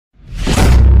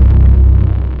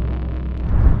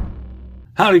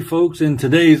Howdy folks, in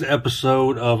today's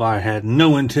episode of I had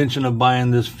no intention of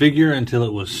buying this figure until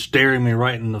it was staring me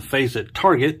right in the face at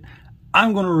Target,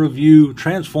 I'm going to review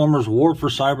Transformers War for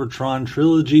Cybertron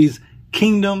Trilogy's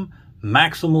Kingdom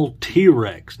Maximal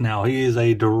T-Rex. Now he is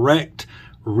a direct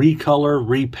recolor,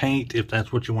 repaint, if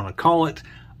that's what you want to call it,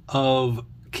 of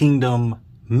Kingdom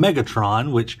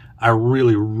Megatron, which I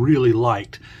really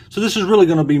liked. So this is really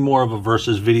going to be more of a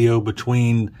versus video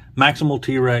between Maximal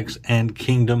T-Rex and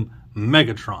Kingdom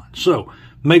Megatron. So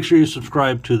make sure you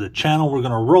subscribe to the channel. We're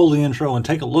going to roll the intro and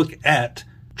take a look at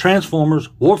Transformers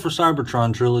War for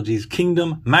Cybertron Trilogy's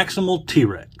Kingdom Maximal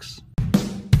T-Rex.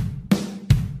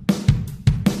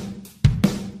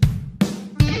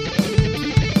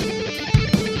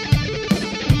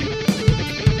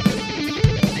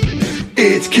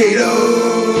 It's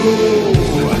Kato!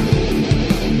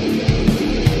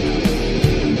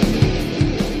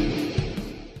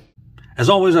 As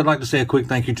always, I'd like to say a quick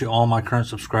thank you to all my current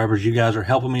subscribers. You guys are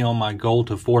helping me on my goal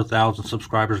to 4,000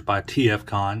 subscribers by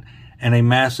TFCon. And a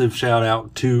massive shout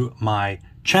out to my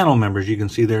channel members. You can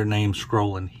see their names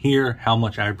scrolling here, how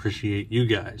much I appreciate you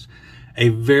guys. A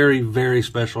very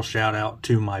special shout out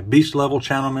to my Beast level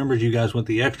channel members. You guys went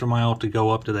the extra mile to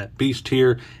go up to that Beast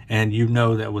tier, and you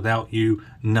know that without you,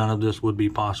 none of this would be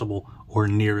possible or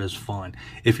near as fun.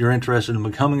 If you're interested in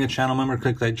becoming a channel member,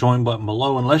 click that join button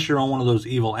below. Unless you're on one of those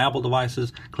evil Apple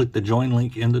devices, click the join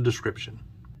link in the description.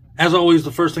 As always,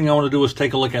 the first thing I want to do is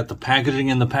take a look at the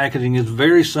packaging, and the packaging is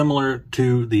very similar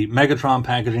to the Megatron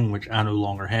packaging, which I no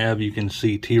longer have. You can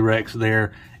see T-Rex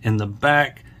there in the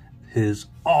back, his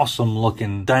awesome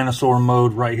looking dinosaur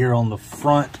mode right here on the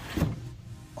front.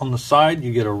 On the side,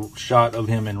 you get a shot of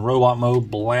him in robot mode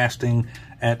blasting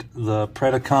at the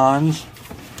Predacons.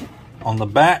 On the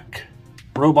back,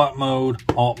 robot mode,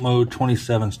 alt mode,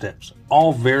 27 steps.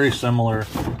 All very similar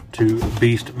to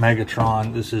Beast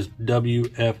Megatron. This is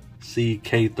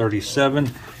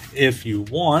WFCK37. If you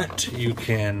want, you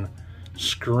can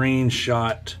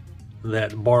screenshot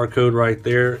that barcode right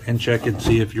there and check and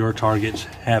see if your targets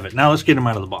have it. Now let's get him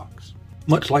out of the box.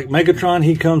 Much like Megatron,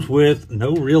 he comes with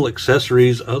no real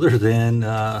accessories other than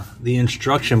the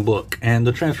instruction book, and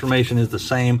the transformation is the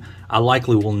same. I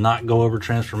likely will not go over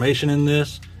transformation in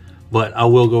this, but I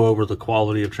will go over the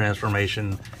quality of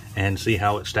transformation and see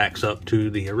how it stacks up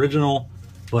to the original.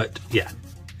 But yeah,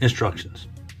 instructions.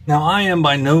 Now I am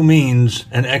by no means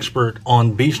an expert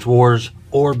on Beast Wars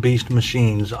or Beast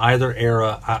Machines, either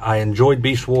era. I enjoyed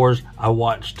Beast Wars. I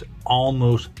watched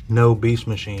almost no Beast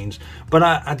Machines, but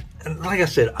like I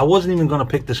said, I wasn't even going to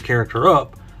pick this character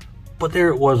up, but there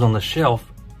it was on the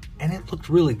shelf, and it looked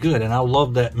really good, and I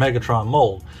love that Megatron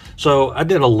mold. So I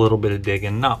did a little bit of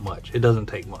digging, not much. It doesn't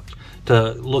take much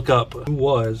to look up who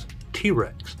was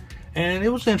T-Rex. And it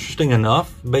was interesting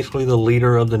enough. Basically the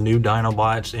leader of the new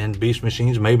Dinobots in Beast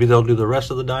Machines. Maybe they'll do the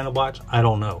rest of the Dinobots. I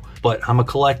don't know. But I'm a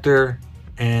collector,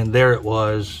 and there it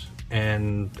was,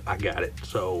 and I got it.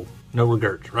 So no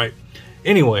regrets, right?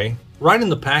 Anyway, right in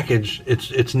the package,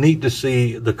 it's neat to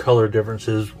see the color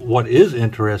differences. What is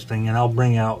interesting, and I'll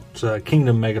bring out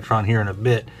Kingdom Megatron here in a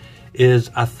bit, is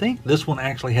I think this one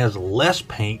actually has less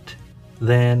paint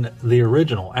than the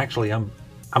original. Actually, I'm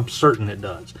certain it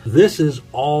does. This is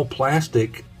all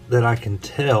plastic that I can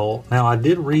tell. Now, I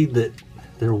did read that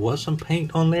there was some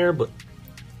paint on there, but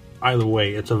either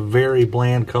way, it's a very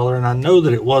bland color, and I know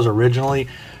that it was originally.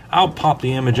 I'll pop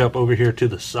the image up over here to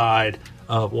the side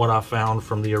of what I found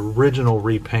from the original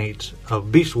repaint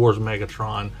of Beast Wars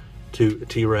Megatron to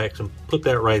T-Rex, and put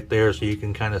that right there so you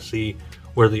can kind of see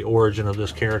where the origin of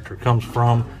this character comes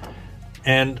from.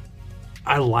 And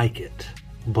I like it,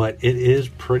 but it is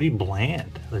pretty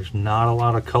bland. There's not a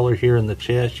lot of color here in the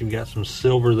chest. You've got some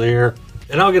silver there,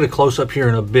 and I'll get a close-up here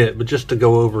in a bit, but just to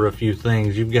go over a few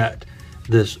things, you've got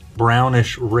this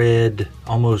brownish red,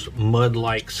 almost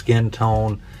mud-like skin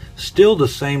tone, still the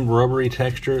same rubbery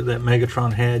texture that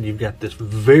Megatron had. You've got this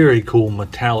very cool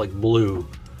metallic blue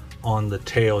on the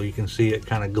tail. You can see it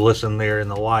kind of glisten there in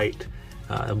the light.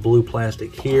 Blue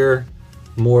plastic here,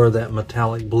 more of that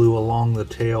metallic blue along the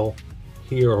tail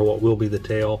here, or what will be the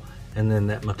tail, and then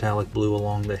that metallic blue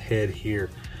along the head here.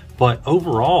 But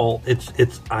overall,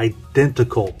 it's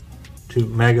identical to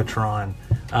Megatron.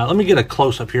 Let me get a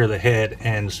close-up here of the head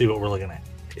and see what we're looking at.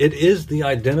 It is the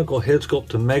identical head sculpt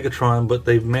to Megatron, but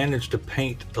they've managed to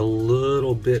paint a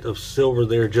little bit of silver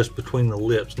there just between the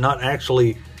lips. Not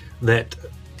actually that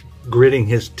gritting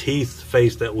his teeth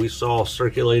face that we saw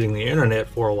circulating the internet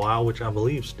for a while, which I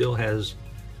believe still has,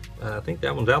 I think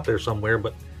that one's out there somewhere,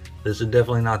 but this is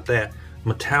definitely not that.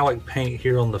 Metallic paint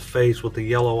here on the face with the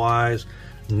yellow eyes.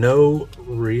 No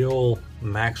real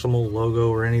Maximal logo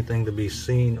or anything to be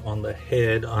seen on the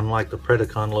head, unlike the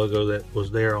Predacon logo that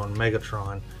was there on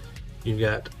Megatron. You've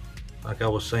got, like I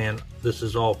was saying, this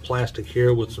is all plastic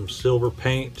here with some silver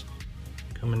paint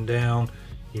coming down.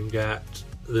 You've got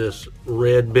this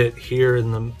red bit here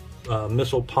in the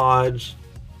missile pods,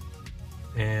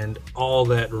 and all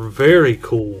that very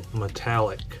cool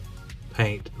metallic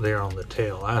paint there on the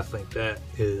tail. I think that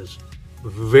is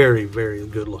very, very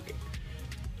good looking.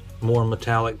 More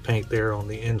metallic paint there on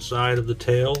the inside of the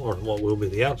tail, or what will be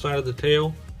the outside of the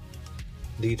tail.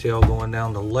 Detail going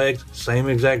down the legs, same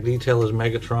exact detail as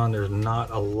Megatron. There's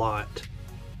not a lot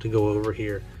to go over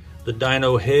here. The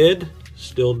dino head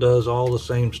still does all the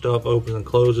same stuff, opens and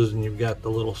closes, and you've got the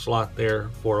little slot there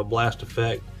for a blast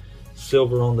effect.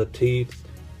 Silver on the teeth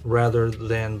rather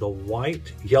than the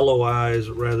white, yellow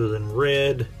eyes rather than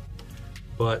red,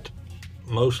 but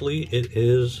mostly it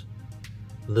is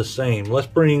the same. Let's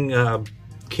bring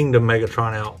Kingdom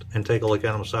Megatron out and take a look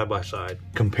at them side by side.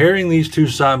 Comparing these two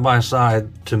side by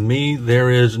side, to me there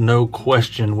is no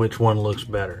question which one looks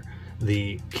better.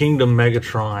 The Kingdom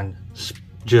Megatron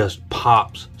just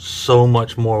pops so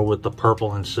much more with the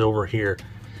purple and silver here.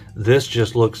 This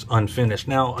just looks unfinished.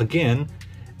 Now again,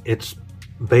 it's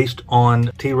based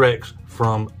on T-Rex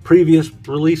from previous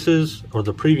releases, or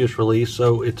the previous release,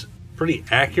 so it's pretty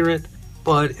accurate,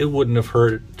 but it wouldn't have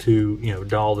hurt to, you know,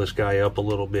 doll this guy up a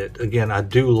little bit. Again, I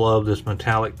do love this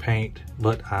metallic paint,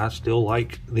 but I still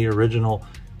like the original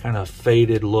kind of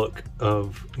faded look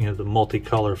of, you know, the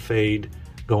multicolor fade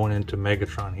going into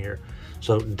Megatron here.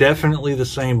 So definitely the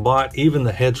same bot. Even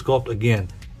the head sculpt, again,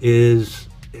 it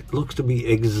looks to be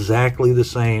exactly the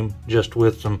same, just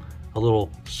with a little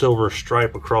silver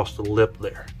stripe across the lip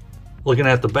there. Looking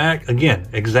at the back, again,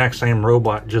 exact same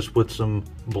robot, just with some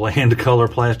bland color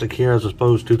plastic here as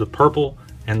opposed to the purple,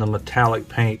 and the metallic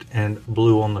paint and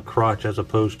blue on the crotch as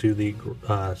opposed to the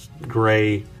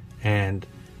gray and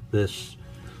this,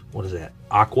 what is that,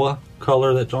 aqua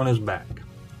color that's on his back.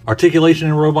 Articulation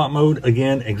in robot mode,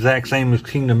 again, exact same as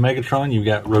Kingdom Megatron. You've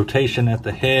got rotation at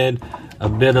the head, a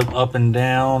bit of up and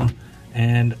down,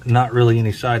 and not really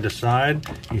any side to side.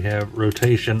 You have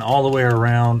rotation all the way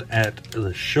around at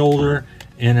the shoulder,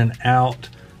 in and out,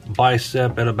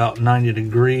 bicep at about 90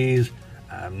 degrees.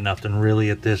 Nothing really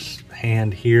at this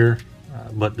hand here,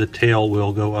 but the tail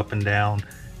will go up and down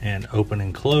and open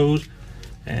and close.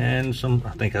 And some,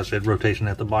 I think I said rotation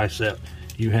at the bicep.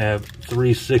 You have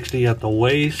 360 at the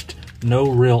waist, no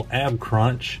real ab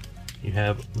crunch. You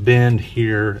have bend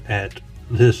here at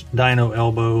this dino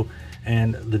elbow,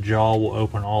 and the jaw will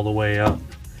open all the way up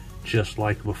just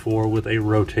like before with a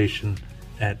rotation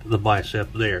at the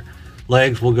bicep there.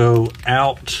 Legs will go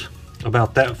out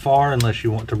about that far unless you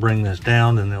want to bring this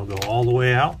down, and they'll go all the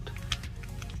way out.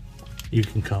 You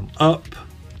can come up,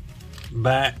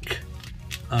 back,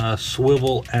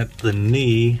 swivel at the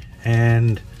knee,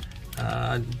 and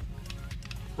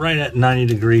right at 90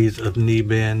 degrees of knee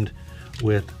bend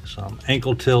with some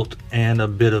ankle tilt and a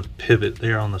bit of pivot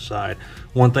there on the side.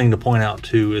 One thing to point out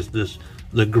too is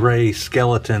the gray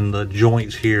skeleton, the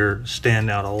joints here stand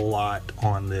out a lot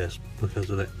on this because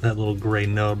of that little gray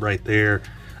nub right there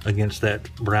against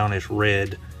that brownish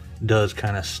red does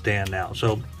kind of stand out.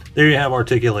 So there you have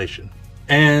articulation.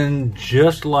 And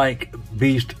just like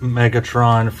Beast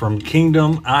Megatron from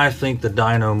Kingdom, I think the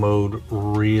Dino mode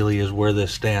really is where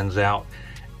this stands out,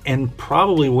 and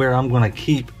probably where I'm going to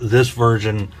keep this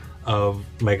version of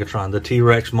Megatron. The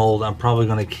T-Rex mold I'm probably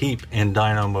going to keep in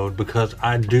Dino mode because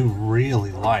I do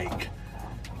really like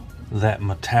that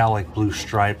metallic blue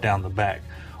stripe down the back.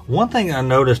 One thing I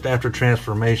noticed after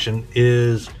transformation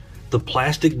is the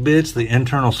plastic bits, the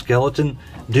internal skeleton,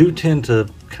 do tend to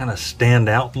kind of stand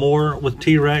out more with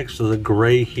T-Rex. So the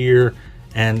gray here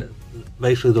and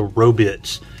basically the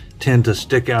robits tend to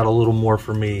stick out a little more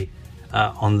for me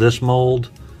on this mold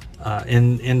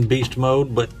in Beast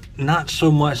mode, but not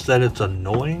so much that it's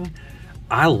annoying.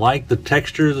 I like the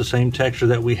texture, the same texture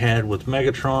that we had with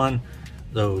Megatron.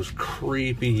 Those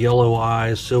creepy yellow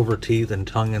eyes, silver teeth, and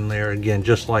tongue in there. Again,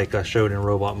 just like I showed in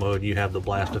robot mode, you have the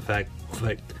blast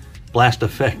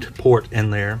effect port in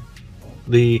there.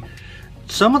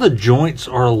 Some of the joints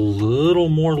are a little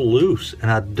more loose, and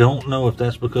I don't know if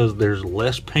that's because there's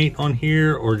less paint on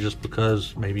here or just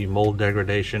because maybe mold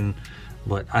degradation,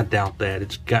 but I doubt that.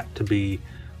 It's got to be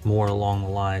more along the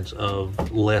lines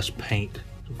of less paint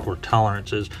for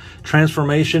tolerances.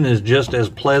 Transformation is just as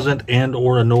pleasant and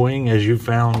or annoying as you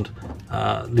found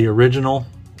the original.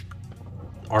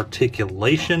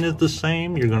 Articulation is the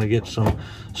same. You're going to get some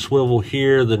swivel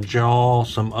here, the jaw,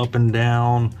 some up and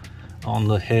down on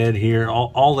the head here.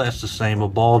 All that's the same. A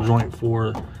ball joint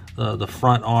for the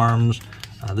front arms,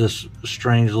 this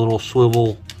strange little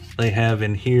swivel they have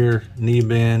in here, knee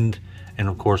bend, and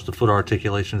of course the foot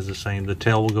articulation is the same. The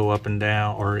tail will go up and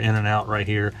down, or in and out right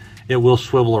here. It will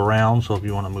swivel around, so if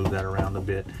you want to move that around a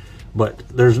bit. But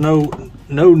there's no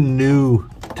new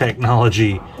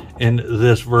technology in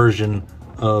this version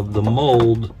of the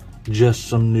mold, just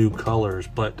some new colors.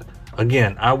 But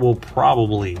again, I will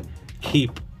probably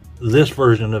keep this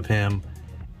version of him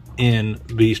in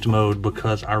beast mode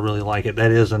because I really like it.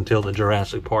 That is until the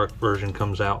Jurassic Park version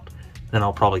comes out. Then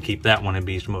I'll probably keep that one in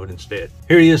beast mode instead.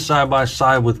 Here he is side by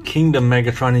side with Kingdom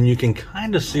Megatron, and you can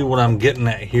kind of see what I'm getting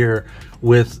at here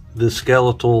with the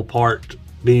skeletal part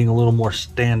being a little more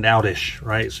standoutish,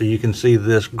 right? So you can see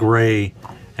this gray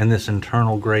and this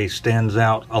internal gray stands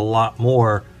out a lot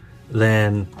more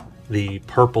than the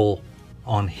purple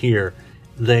on here.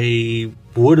 They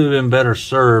would have been better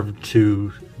served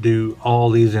to do all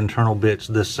these internal bits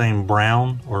this same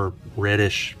brown or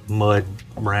reddish mud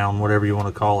brown, whatever you want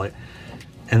to call it,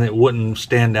 and it wouldn't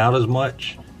stand out as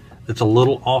much. It's a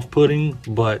little off-putting,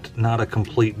 but not a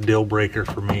complete deal breaker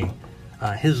for me.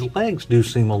 His legs do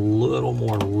seem a little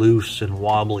more loose and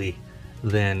wobbly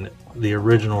than the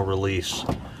original release,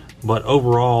 but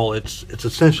overall it's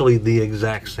essentially the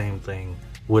exact same thing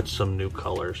with some new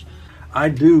colors. I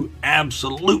do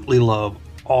absolutely love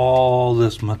all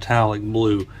this metallic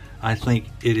blue. I think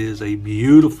it is a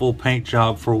beautiful paint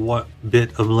job for what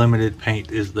bit of limited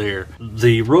paint is there.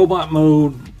 The robot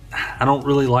mode, I don't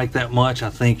really like that much. I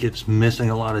think it's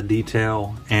missing a lot of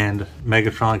detail, and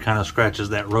Megatron kind of scratches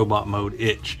that robot mode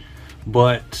itch.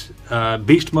 But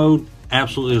beast mode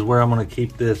absolutely is where I'm going to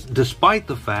keep this, despite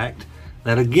the fact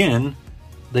that, again,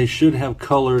 they should have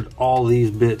colored all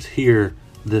these bits here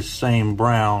this same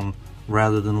brown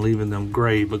rather than leaving them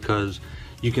gray, because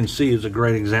you can see it's a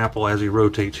great example as he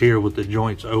rotates here with the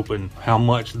joints open how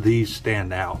much these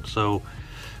stand out. So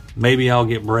maybe I'll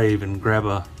get brave and grab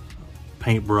a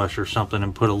paintbrush or something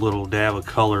and put a little dab of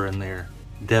color in there.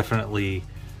 Definitely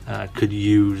could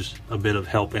use a bit of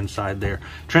help inside there.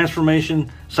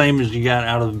 Transformation, same as you got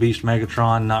out of Beast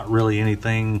Megatron, not really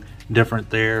anything different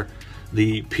there.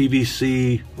 The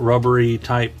PVC rubbery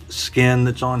type skin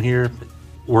that's on here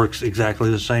works exactly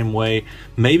the same way,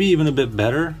 maybe even a bit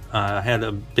better. I had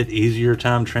a bit easier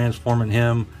time transforming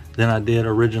him than I did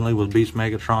originally with Beast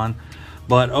Megatron.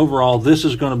 But overall, this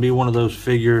is going to be one of those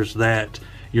figures that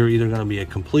you're either going to be a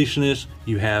completionist,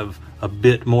 you have a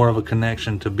bit more of a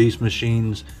connection to Beast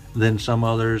Machines than some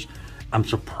others. I'm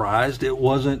surprised it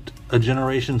wasn't a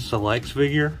Generation Selects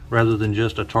figure rather than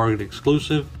just a Target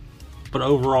exclusive, but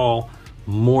overall,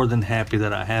 more than happy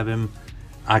that I have him.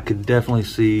 I could definitely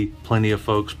see plenty of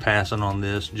folks passing on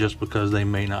this just because they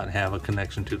may not have a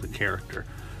connection to the character.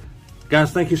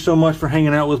 Guys, thank you so much for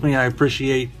hanging out with me. I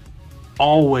appreciate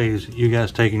always you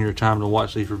guys taking your time to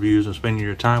watch these reviews and spending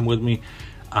your time with me.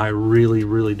 I really,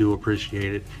 really do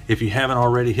appreciate it. If you haven't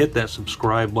already, hit that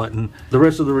subscribe button. The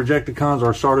rest of the Rejecticons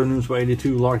are Sardo Noonspa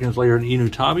 82, Larkin Slayer, and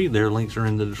Inu Tabi. Their links are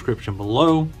in the description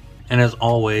below. And as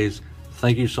always,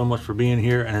 thank you so much for being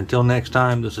here. And until next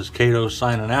time, this is Kato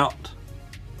signing out.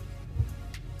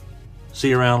 See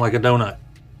you around like a donut.